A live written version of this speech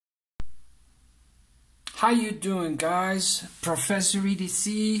How you doing, guys? Professor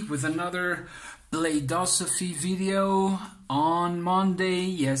EDC with another BLADE-OSOPHY video on Monday.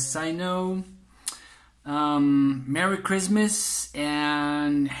 Yes, I know. Merry Christmas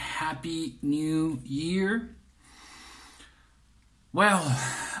and Happy New Year. Well,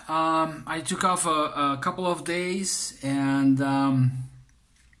 I took off a couple of days and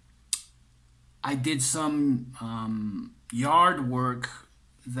I did some yard work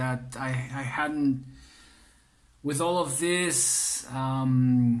that I hadn't, with all of this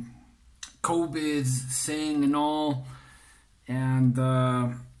COVID thing and all, and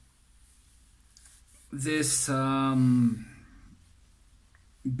this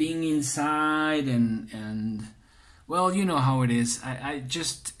being inside and well, you know how it is. I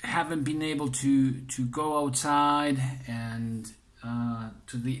just haven't been able to go outside and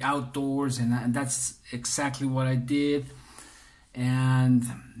to the outdoors, and that's exactly what I did. And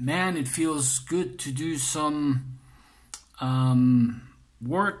man, it feels good to do some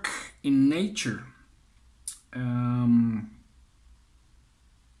work in nature.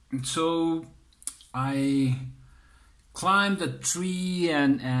 So I climbed a tree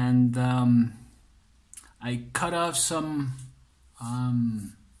and I cut off some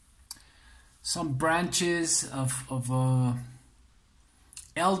branches of a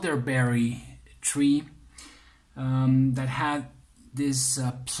elderberry tree that had this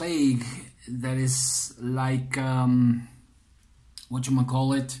plague that is like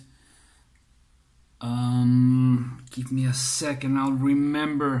whatchamacallit, give me a second, I'll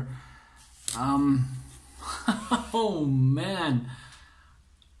remember. Oh man,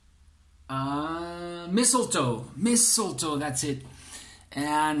 mistletoe, that's it.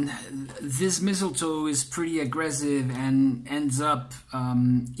 And this mistletoe is pretty aggressive and ends up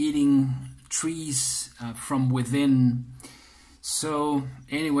eating trees from within. So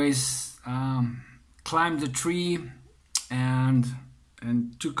anyways, climbed the tree and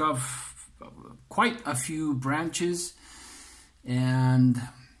took off quite a few branches and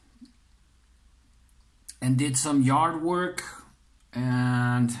did some yard work,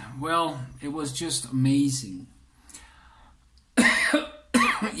 and well, it was just amazing.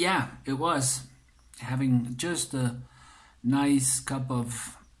 Yeah, it was. Having just a nice cup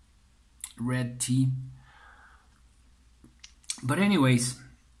of red tea. But anyways,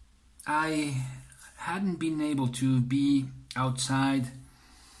 I hadn't been able to be outside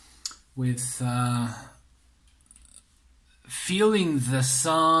with feeling the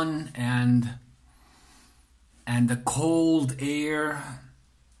sun and the cold air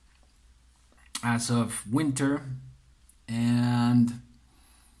as of winter, and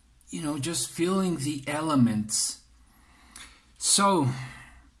you know, just feeling the elements. So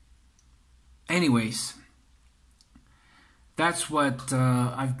anyways, that's what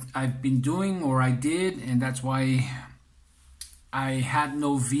I've been doing, or I did, and that's why I had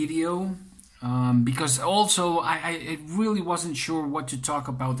no video, because also I really wasn't sure what to talk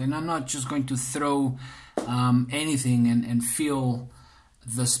about, and I'm not just going to throw anything and fill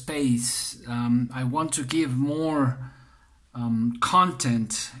the space. I want to give more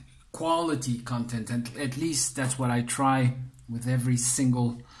content, quality content, and at least that's what I try with every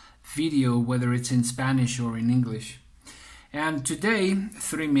single video, whether it's in Spanish or in English. And today,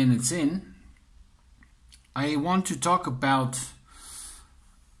 3 minutes in, I want to talk about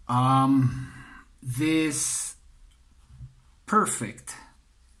this perfect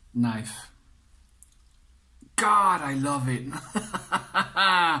knife. God, I love it.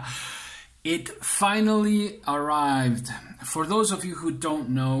 It finally arrived. For those of you who don't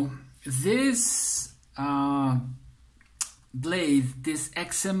know, this blade, this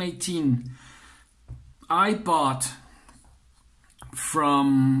XM18, I bought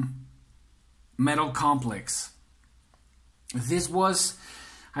from Metal Complex. This was,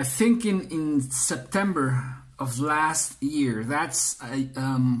 I think, in September of last year. That's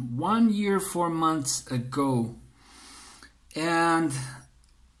 1 year, 4 months ago. And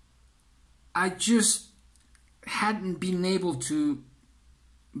I just hadn't been able to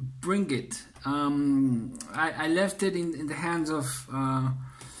bring it. I left it in the hands of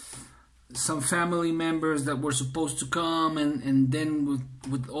some family members that were supposed to come, and then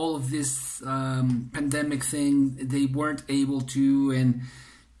with all of this pandemic thing, they weren't able to, and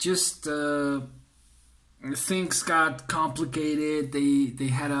just things got complicated. They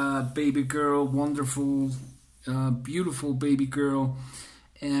had a baby girl, wonderful, beautiful baby girl,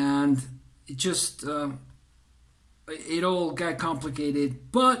 and it just it all got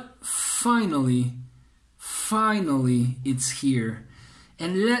complicated. But finally it's here.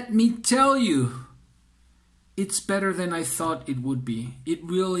 And let me tell you, it's better than I thought it would be. It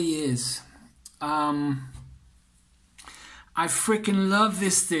really is. I freaking love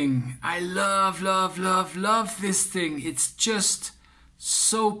this thing. I love this thing. It's just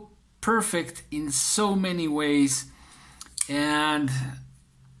so perfect in so many ways. And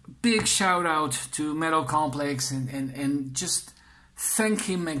big shout out to Metal Complex, and just thank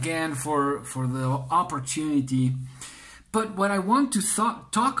him again for the opportunity. But what I want to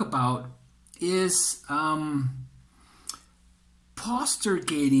talk about is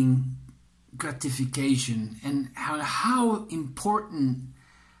postergating gratification, and how important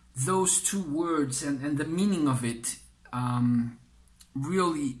those two words and the meaning of it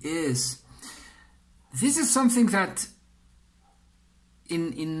really is. This is something that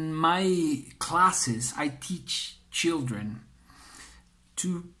in my classes I teach children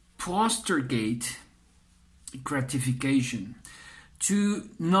to postergate gratification, to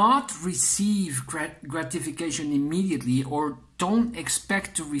not receive gratification immediately, or don't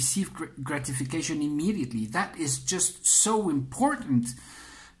expect to receive gratification immediately. That is just so important,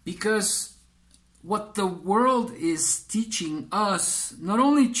 because what the world is teaching us, not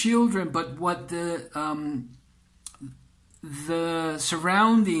only children, but what the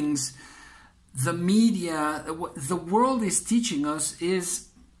surroundings, the media, what the world is teaching us is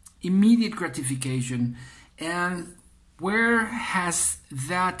immediate gratification. And where has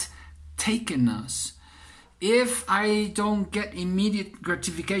that taken us? If I don't get immediate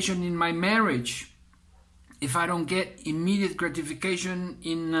gratification in my marriage, if I don't get immediate gratification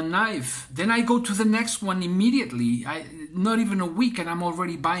in a knife, then I go to the next one immediately. Not even a week and I'm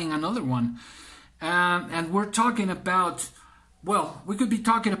already buying another one. And we're talking about, well, we could be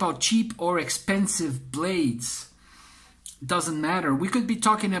talking about cheap or expensive blades. Doesn't matter. We could be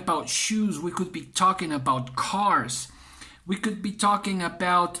talking about shoes. We could be talking about cars. We could be talking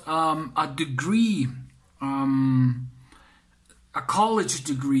about a degree, a college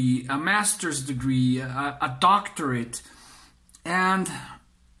degree, a master's degree, a doctorate. And,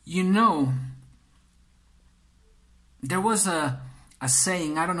 you know, there was a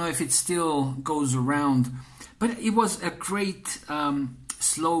saying, I don't know if it still goes around, but it was a great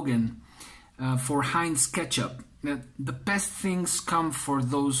slogan for Heinz ketchup. The best things come for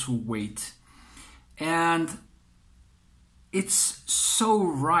those who wait. And it's so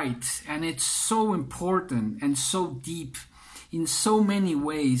right, and it's so important and so deep in so many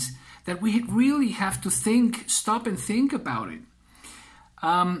ways that we really have to stop and think about it.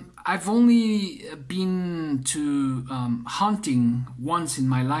 I've only been to hunting once in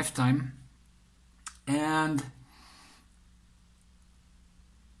my lifetime, and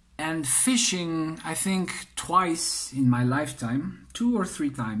fishing, I think, twice in my lifetime, 2 or 3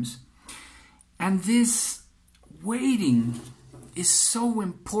 times. And this waiting is so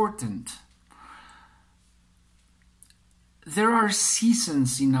important. There are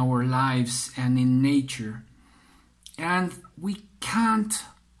seasons in our lives and in nature, and we can't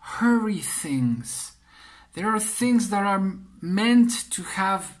hurry things. There are things that are meant to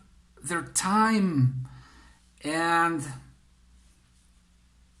have their time, and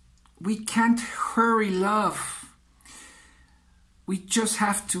we can't hurry love. We just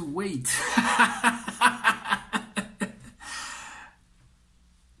have to wait.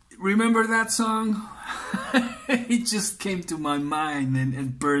 Remember that song? It just came to my mind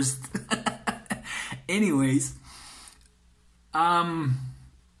and burst. Anyways, I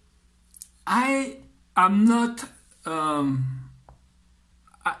am not.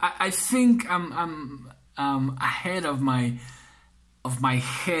 I think I'm ahead of my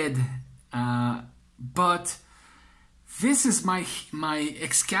head, but this is my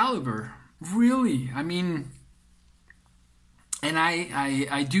Excalibur, really. I mean, and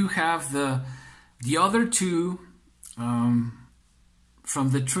I do have the other two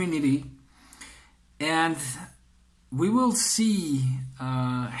from the Trinity, and we will see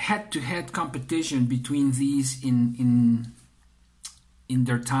head-to-head competition between these in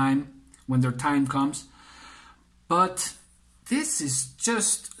their time, when their time comes. But this is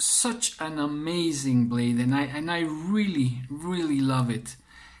just such an amazing blade, and I really, really love it.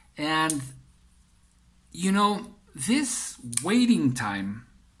 And you know, this waiting time,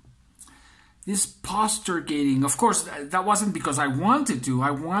 this postergating, of course, that wasn't because I wanted to.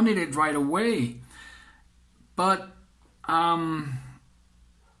 I wanted it right away. But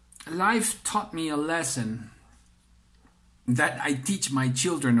life taught me a lesson that I teach my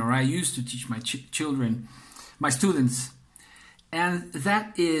children, or I used to teach my children, my students. And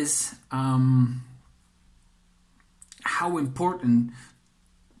that is how important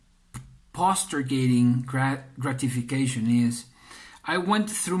postergating gratification is. I went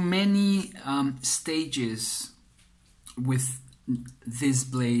through many stages with this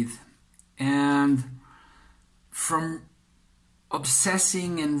blade, and from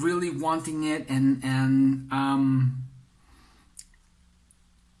obsessing and really wanting it, and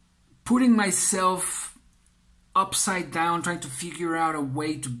putting myself upside down, trying to figure out a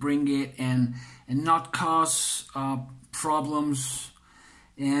way to bring it and not cause problems,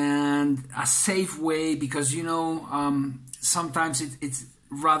 and a safe way, because you know, sometimes it's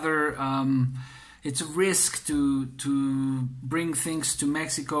rather it's a risk to bring things to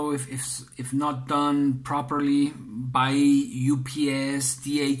Mexico if not done properly by UPS,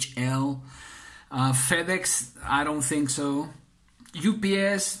 DHL, FedEx. I don't think so.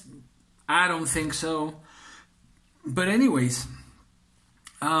 UPS, I don't think so. But anyways,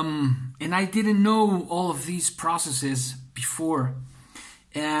 and I didn't know all of these processes before,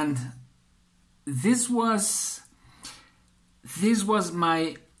 and this was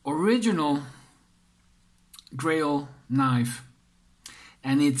my original Grail knife,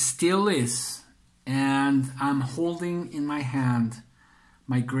 and it still is, and I'm holding in my hand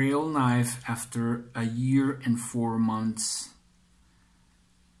my Grail knife after a year and 4 months,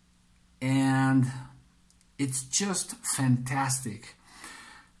 and it's just fantastic.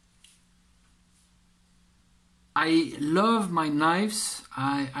 I love my knives.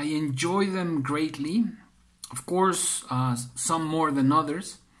 I enjoy them greatly. Of course, some more than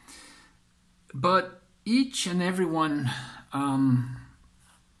others, but each and every one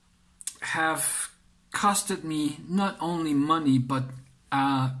have costed me not only money, but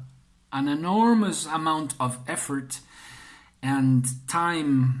an enormous amount of effort and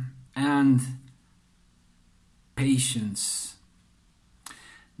time and patience.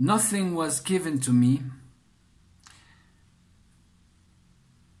 Nothing was given to me,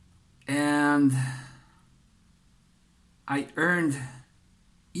 and I earned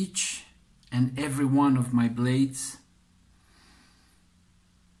each and every one of my blades.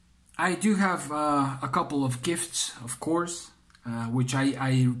 I do have a couple of gifts, of course, which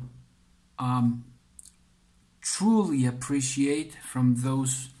I truly appreciate from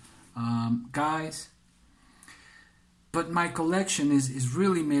those guys. But my collection is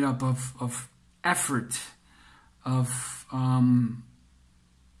really made up of effort, of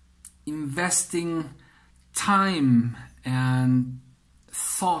investing time and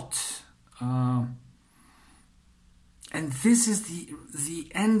thought. And this is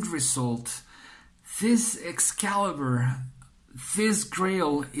the end result. This Excalibur, this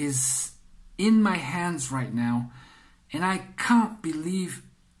Grail is in my hands right now, and I can't believe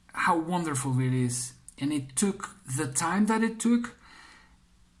how wonderful it is. And it took the time that it took,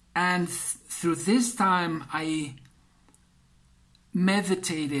 and through this time I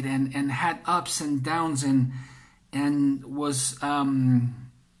meditated and had ups and downs, and was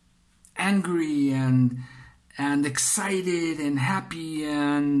angry and excited and happy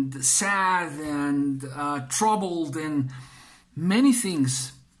and sad and troubled and many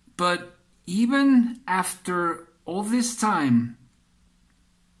things. But even after all this time,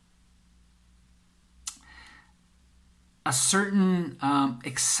 a certain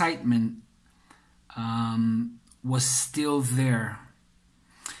excitement was still there.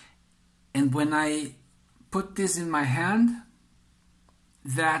 And when I put this in my hand,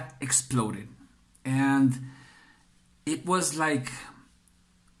 that exploded, and it was like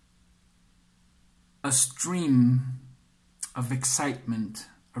a stream of excitement,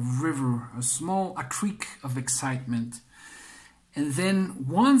 a river, a creek of excitement. And then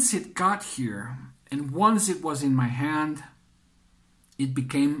once it got here, and once it was in my hand, it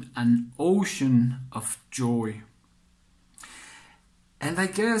became an ocean of joy. And I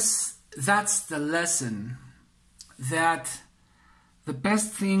guess that's the lesson, that the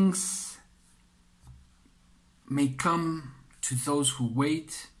best things may come to those who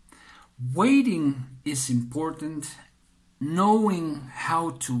wait. Waiting is important. Knowing how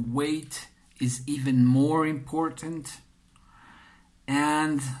to wait is even more important.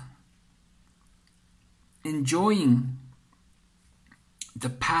 And enjoying the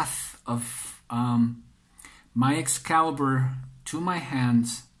path of my Excalibur to my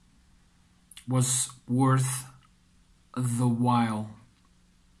hands was worth the while.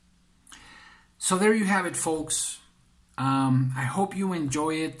 So there you have it, folks. I hope you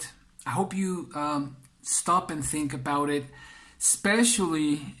enjoy it. I hope you stop and think about it,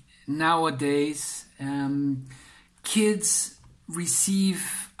 especially nowadays. Kids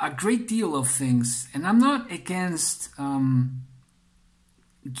receive a great deal of things, and I'm not against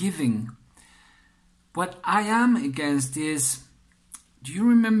giving. What I am against is, do you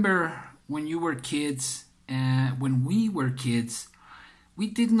remember when you were kids, when we were kids, we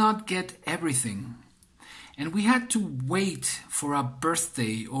did not get everything. And we had to wait for a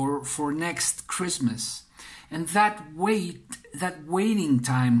birthday or for next Christmas. And that waiting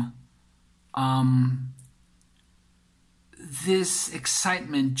time, this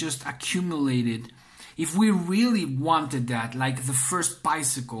excitement just accumulated. If we really wanted that, like the first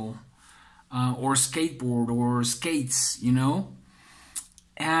bicycle or skateboard or skates, you know,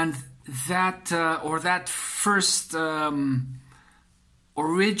 and that or that first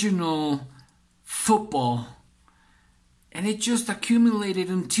original football, and it just accumulated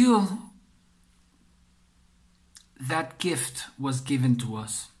until that gift was given to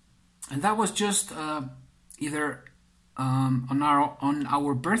us. And that was just either on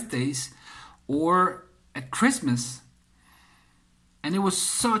our birthdays or at Christmas. And it was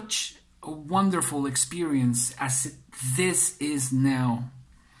such a wonderful experience as this is now.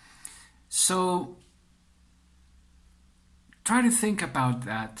 So try to think about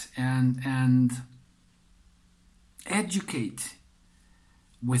that and educate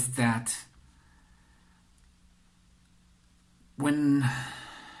with that. When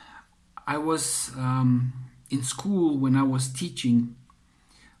I was in school, when I was teaching,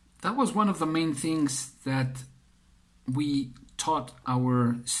 that was one of the main things that we taught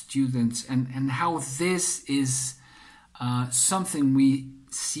our students, and how this is something we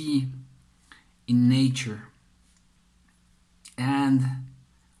see in nature. And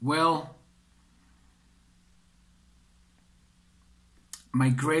well, my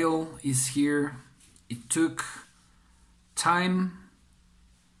grail is here. It took time,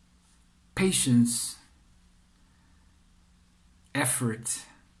 patience, effort,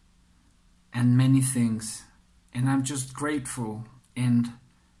 and many things. And I'm just grateful and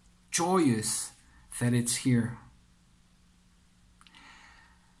joyous that it's here.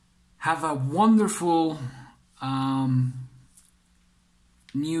 Have a wonderful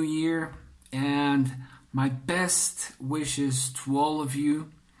new year, and my best wishes to all of you.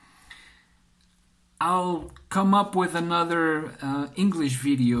 I'll come up with another English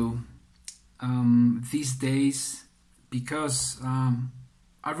video these days, because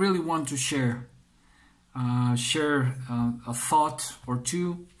I really want to share a thought or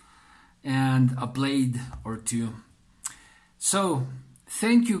two and a blade or two. So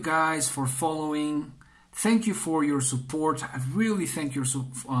thank you guys for following. Thank you for your support. I really thank your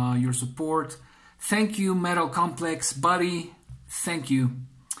support. Thank you, Metal Complex buddy. Thank you.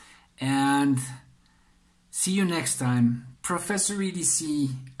 And see you next time. Professor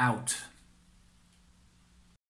EDC out.